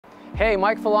Hey,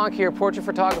 Mike Falank here, portrait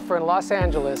photographer in Los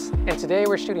Angeles, and today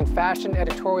we're shooting fashion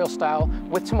editorial style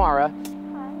with Tamara.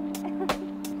 Hi.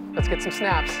 Let's get some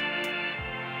snaps.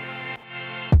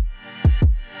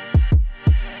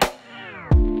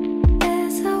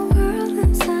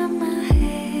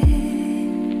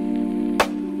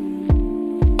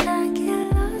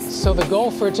 So the goal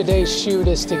for today's shoot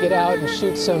is to get out and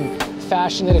shoot some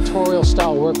fashion editorial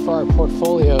style work for our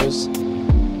portfolios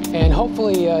and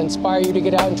hopefully inspire you to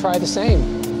get out and try the same.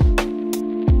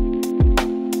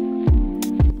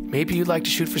 Maybe you'd like to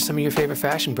shoot for some of your favorite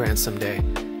fashion brands someday,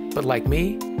 but like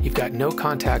me, you've got no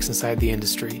contacts inside the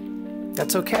industry.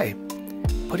 That's okay.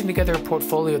 Putting together a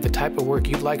portfolio of the type of work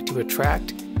you'd like to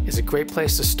attract is a great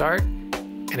place to start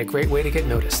and a great way to get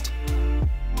noticed.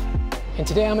 And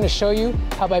today I'm going to show you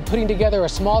how by putting together a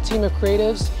small team of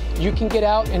creatives, you can get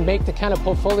out and make the kind of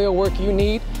portfolio work you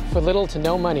need for little to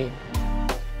no money.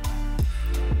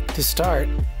 To start,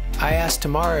 I asked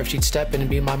Tamara if she'd step in and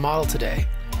be my model today.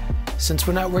 Since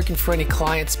we're not working for any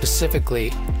client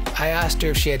specifically, I asked her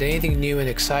if she had anything new and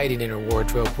exciting in her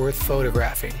wardrobe worth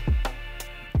photographing.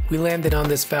 We landed on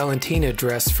this Valentina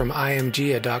dress from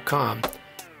imgia.com,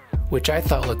 which I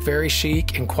thought looked very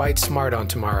chic and quite smart on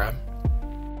Tamara.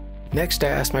 Next, I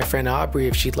asked my friend Aubrey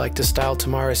if she'd like to style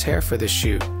Tamara's hair for this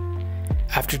shoot.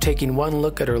 After taking one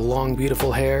look at her long,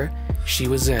 beautiful hair, she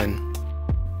was in.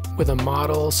 With a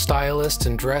model, stylist,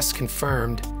 and dress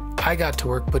confirmed, I got to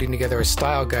work putting together a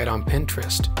style guide on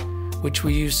Pinterest, which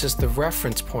we used as the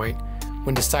reference point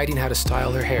when deciding how to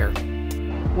style her hair.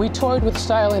 We toyed with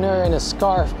styling her in a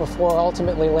scarf before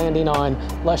ultimately landing on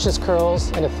luscious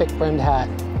curls and a thick-brimmed hat.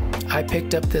 I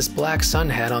picked up this black sun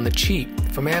hat on the cheap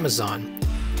from Amazon,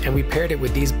 and we paired it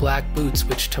with these black boots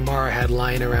which Tamara had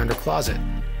lying around her closet.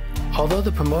 Although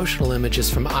the promotional images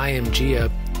from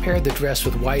imgia paired the dress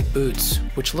with white boots,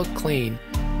 which looked clean,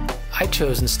 I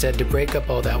chose instead to break up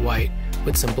all that white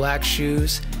with some black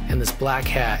shoes and this black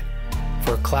hat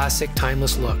for a classic,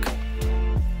 timeless look.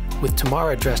 With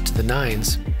Tamara dressed to the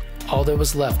nines, all that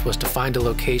was left was to find a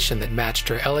location that matched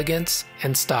her elegance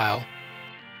and style.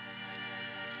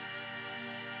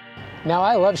 Now,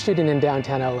 I love shooting in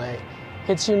downtown LA.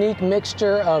 Its unique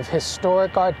mixture of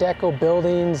historic Art Deco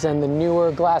buildings and the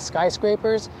newer glass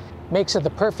skyscrapers makes it the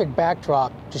perfect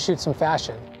backdrop to shoot some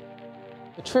fashion.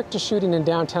 The trick to shooting in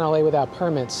downtown LA without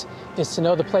permits is to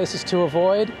know the places to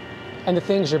avoid and the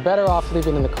things you're better off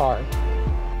leaving in the car.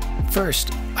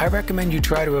 First, I recommend you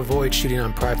try to avoid shooting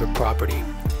on private property.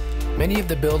 Many of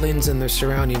the buildings and their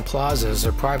surrounding plazas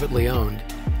are privately owned,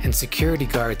 and security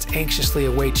guards anxiously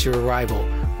await your arrival,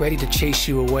 ready to chase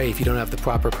you away if you don't have the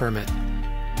proper permit.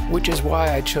 Which is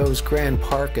why I chose Grand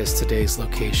Park as today's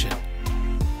location.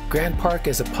 Grand Park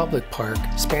is a public park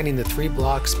spanning the 3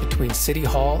 blocks between City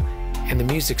Hall and the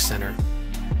Music Center.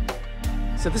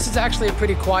 So this is actually a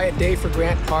pretty quiet day for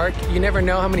Grant Park. You never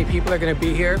know how many people are going to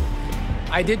be here.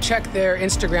 I did check their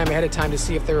Instagram ahead of time to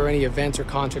see if there were any events or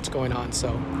concerts going on, so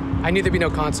I knew there'd be no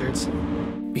concerts.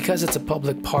 Because it's a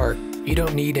public park, you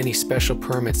don't need any special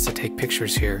permits to take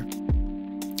pictures here.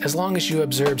 As long as you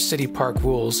observe city park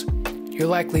rules, you're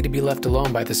likely to be left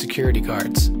alone by the security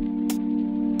guards.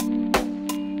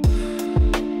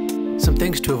 Some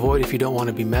things to avoid if you don't want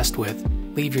to be messed with: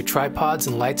 leave your tripods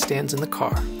and light stands in the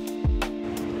car.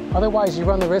 Otherwise, you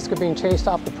run the risk of being chased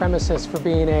off the premises for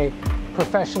being a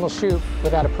professional shoot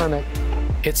without a permit.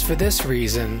 It's for this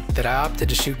reason that I opted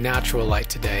to shoot natural light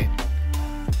today.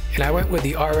 And I went with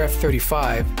the RF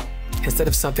 35 instead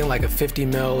of something like a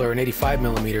 50mm or an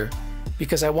 85mm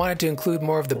because I wanted to include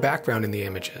more of the background in the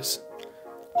images.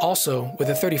 Also, with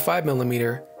a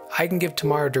 35mm, I can give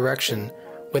Tamara direction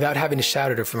without having to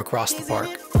shout at her from across the park.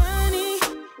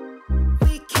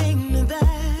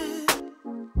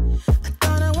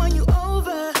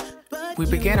 We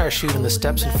began our shoot on the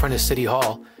steps in front of City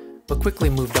Hall, but quickly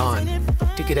moved on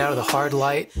to get out of the hard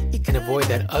light and avoid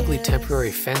that ugly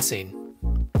temporary fencing.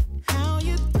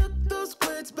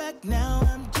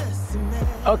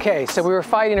 Okay, so we were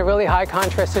fighting a really high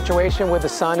contrast situation with the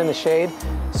sun and the shade,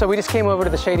 so we just came over to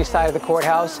the shady side of the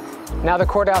courthouse. Now the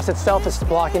courthouse itself is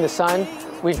blocking the sun.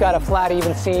 We've got a flat,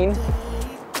 even scene.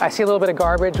 I see a little bit of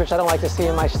garbage, which I don't like to see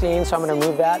in my scene, so I'm going to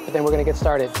remove that, but then we're going to get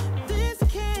started.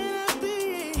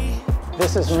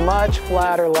 This is much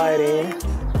flatter lighting,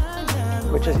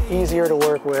 which is easier to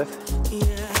work with.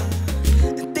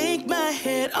 I think my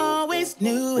head always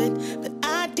knew it, but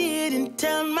I didn't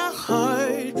tell my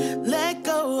heart. Let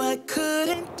go, I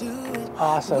couldn't do it.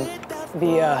 Awesome.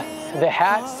 The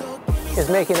hat is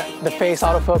making the face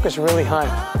autofocus really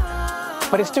hunt.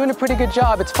 But it's doing a pretty good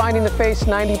job. It's finding the face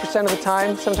 90% of the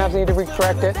time. Sometimes I need to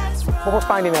recorrect it, but we're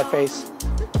finding that face.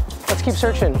 Let's Let's keep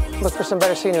searching. Look for some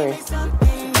better scenery.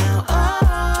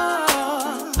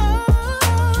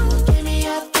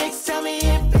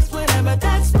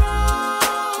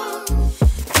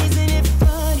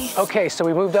 Okay, so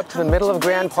we moved up to the middle of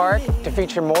Grand Park to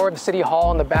feature more of the City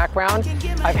Hall in the background.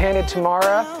 I've handed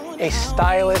Tamara a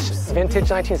stylish vintage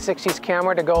 1960s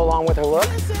camera to go along with her look.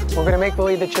 We're gonna make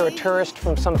believe that you're a tourist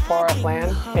from some far off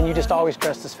land and you just always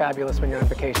dressed as fabulous when you're on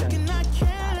vacation.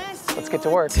 Let's get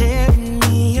to work.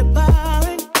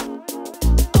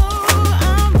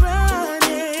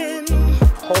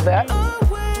 Hold that.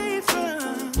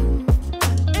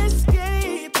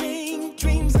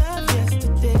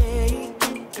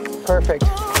 Perfect.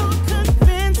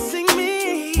 Convincing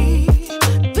me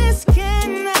this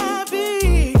cannot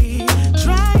be.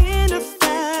 Trying to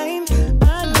find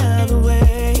another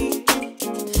way.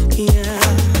 Yeah,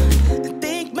 I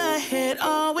think my head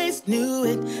always knew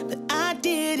it, but I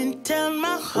didn't tell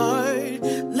my heart.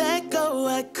 Let go,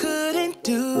 I couldn't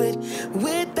do it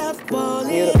without falling.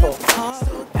 Beautiful.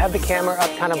 Have the camera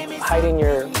up, kind of hiding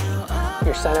your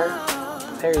center.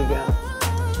 There you go.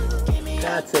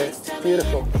 That's it.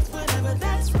 Beautiful.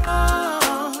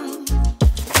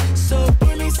 So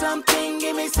give me something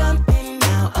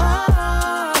now.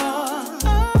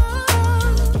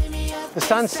 The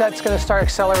sunset's going to start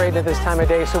accelerating at this time of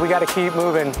day, so we got to keep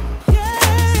moving.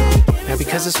 Now,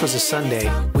 because this was a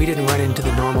Sunday, we didn't run into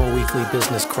the normal weekly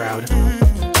business crowd.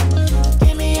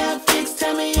 Give me a fix,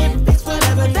 tell me if it's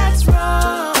whatever that's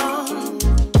wrong.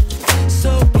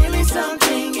 So give me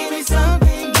something now.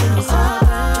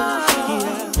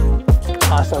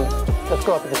 Awesome. Let's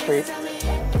go up to the street.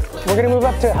 We're gonna move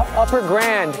up to Upper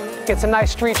Grand, get some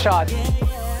nice street shots.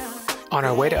 On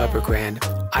our way to Upper Grand,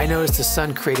 I noticed the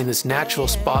sun creating this natural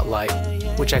spotlight,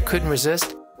 which I couldn't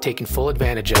resist taking full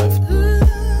advantage of.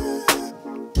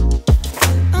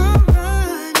 I'm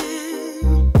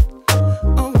running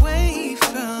away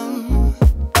from.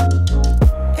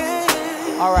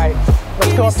 All right,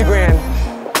 let's go up to Grand.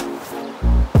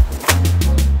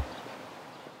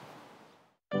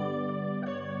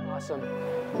 Awesome.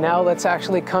 Now let's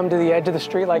actually come to the edge of the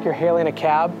street like you're hailing a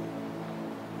cab.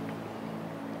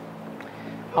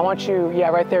 I want you, yeah,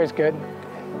 right there is good.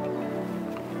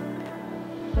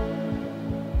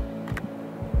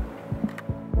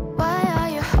 Why are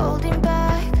you holding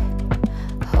back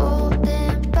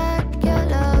your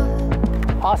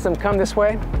love? Awesome, come this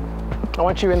way. I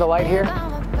want you in the light here.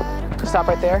 Stop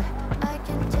right there.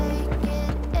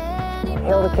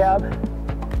 Hail the cab.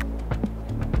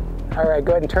 All right,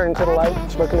 go ahead and turn into the light.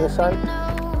 Look into the sun.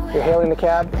 You're hailing the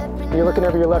cab. You're looking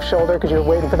over your left shoulder because you're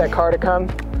waiting for that car to come.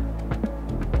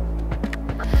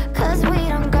 Cause we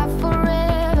don't got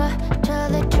forever. Tell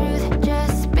the truth,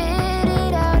 just spit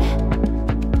it out.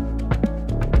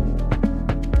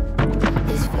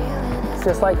 This feeling is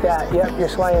Just like that. Yep, you're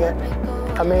slaying it.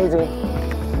 Amazing.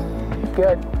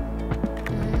 Good.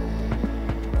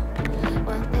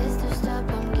 want this to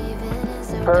stop, I'm giving in,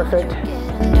 so Perfect. don't you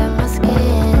get under my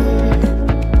skin.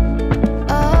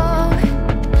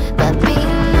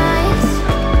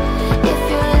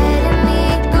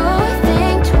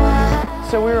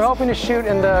 So we were hoping to shoot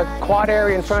in the quad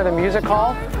area in front of the music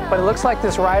hall, but it looks like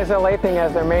this Rise LA thing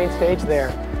has their main stage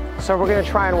there. So we're gonna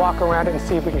try and walk around it and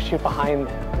see if we can shoot behind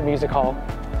the music hall.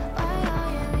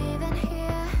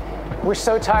 We're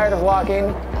so tired of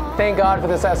walking. Thank God for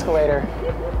this escalator.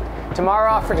 Tamara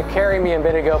offered to carry me a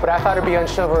minute ago, but I thought it'd be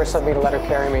unchivalrous of me to let her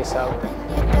carry me, so.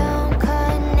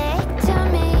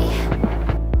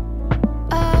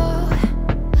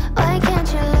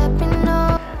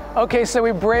 Okay, so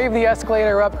we braved the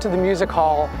escalator up to the music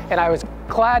hall, and I was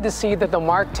glad to see that the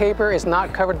marked taper is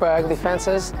not covered by ugly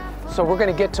fences. So we're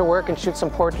gonna get to work and shoot some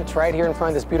portraits right here in front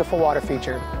of this beautiful water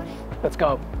feature. Let's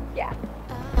go. Yeah.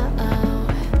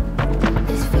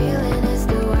 This feeling is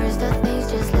the worst of things,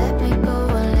 just let me go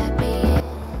and let me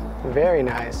in. Very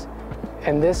nice.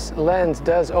 And this lens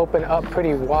does open up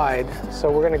pretty wide,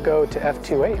 so we're gonna go to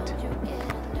F2.8.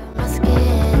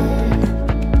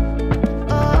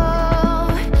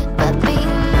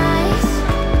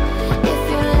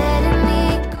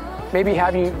 Maybe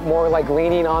have you more like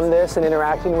leaning on this and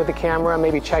interacting with the camera,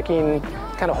 maybe checking,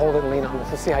 kind of hold it and lean on this.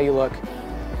 Let's see how you look.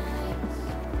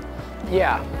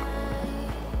 Yeah,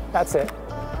 that's it.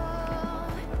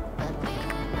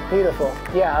 Beautiful.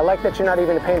 Yeah, I like that you're not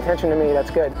even paying attention to me. That's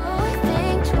good.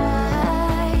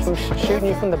 I'm shooting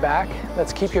you from the back.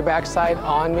 Let's keep your backside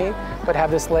on me, but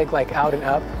have this leg like out and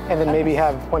up, and then maybe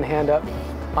have one hand up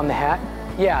on the hat.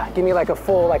 Yeah, give me like a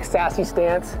full like sassy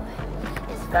stance.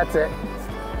 That's it.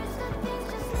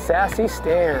 Sassy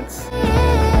stance.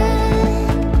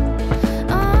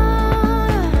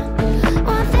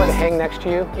 put a hang next to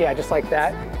you. Yeah, just like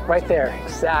that. Right there,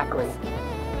 exactly.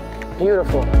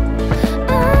 Beautiful.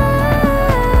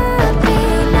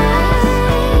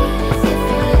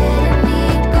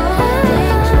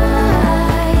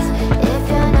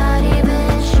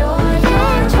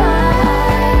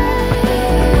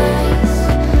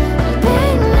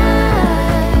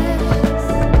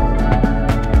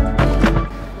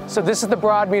 So this is the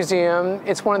Broad Museum.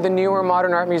 It's one of the newer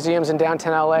modern art museums in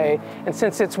downtown LA. And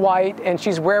since it's white and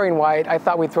she's wearing white, I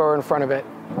thought we'd throw her in front of it.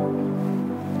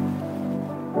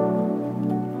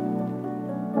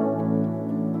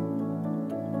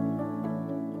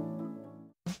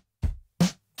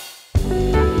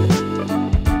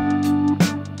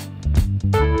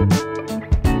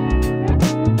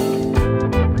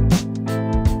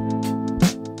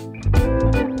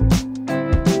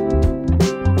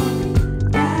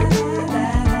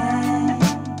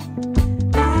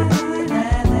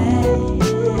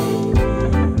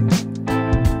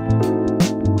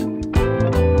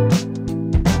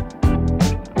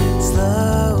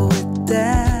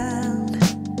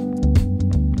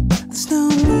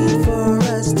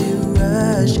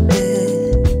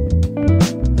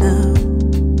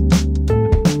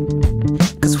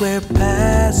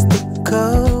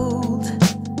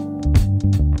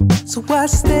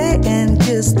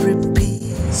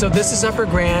 So this is Upper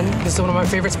Grand. This is one of my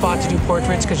favorite spots to do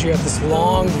portraits because you have this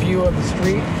long view of the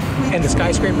street and the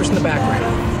skyscrapers in the background.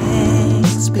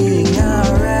 It's being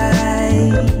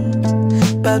alright,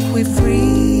 but we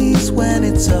freeze when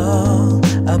it's all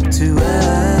up to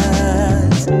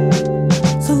us.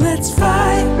 So let's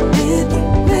fight it,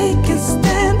 make a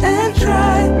stand and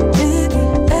try it.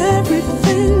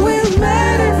 Everything will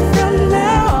matter from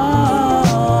now on.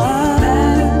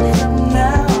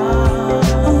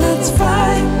 Let's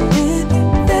fight it,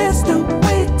 there's no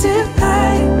way to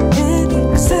hide it,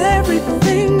 'cause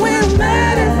everything will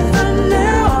matter from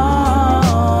now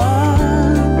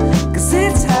on, 'cause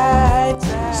it's high.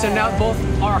 So now both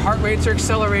our heart rates are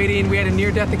accelerating. We had a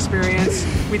near-death experience.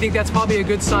 We think that's probably a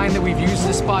good sign that we've used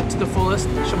this spot to the fullest.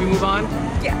 Shall we move on?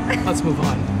 Yeah. Let's move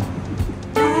on.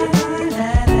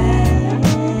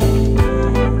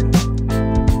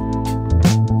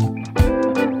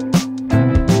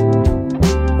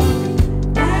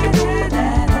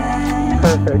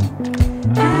 Perfect.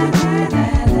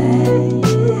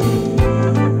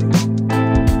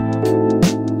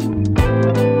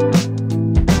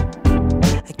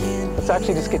 Let's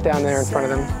actually just get down there in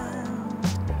front of them.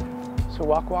 So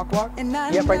walk, walk, walk.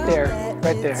 Yep, right there,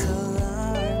 right there.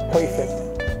 Perfect.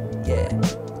 Yeah.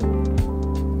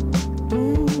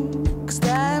 'Cause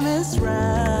time is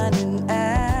running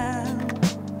out,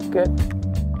 Good.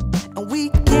 and we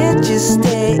can't just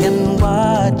stay and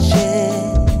watch it.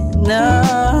 No.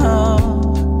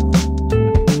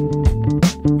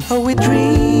 Oh, we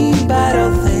dream about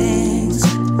all things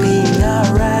being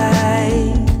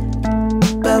alright,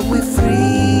 but we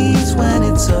freeze when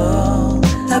it's all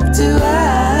up to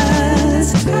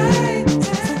us.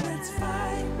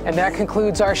 And that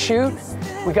concludes our shoot.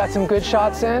 We got some good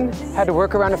shots in, had to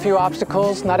work around a few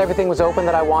obstacles. Not everything was open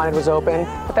that I wanted was open,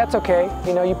 but that's okay.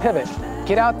 You know, you pivot.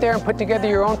 Get out there and put together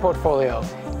your own portfolio.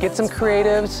 Get some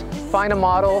creatives, find a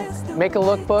model, make a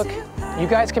lookbook. You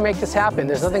guys can make this happen.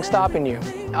 There's nothing stopping you.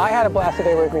 I had a blast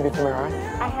today working with you, Tamara.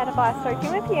 I had a blast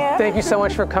working with you. Thank you so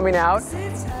much for coming out.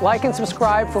 Like and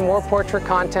subscribe for more portrait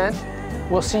content.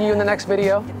 We'll see you in the next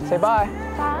video. Say bye.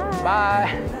 Bye.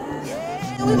 Bye.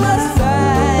 We must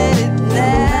fight it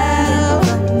now.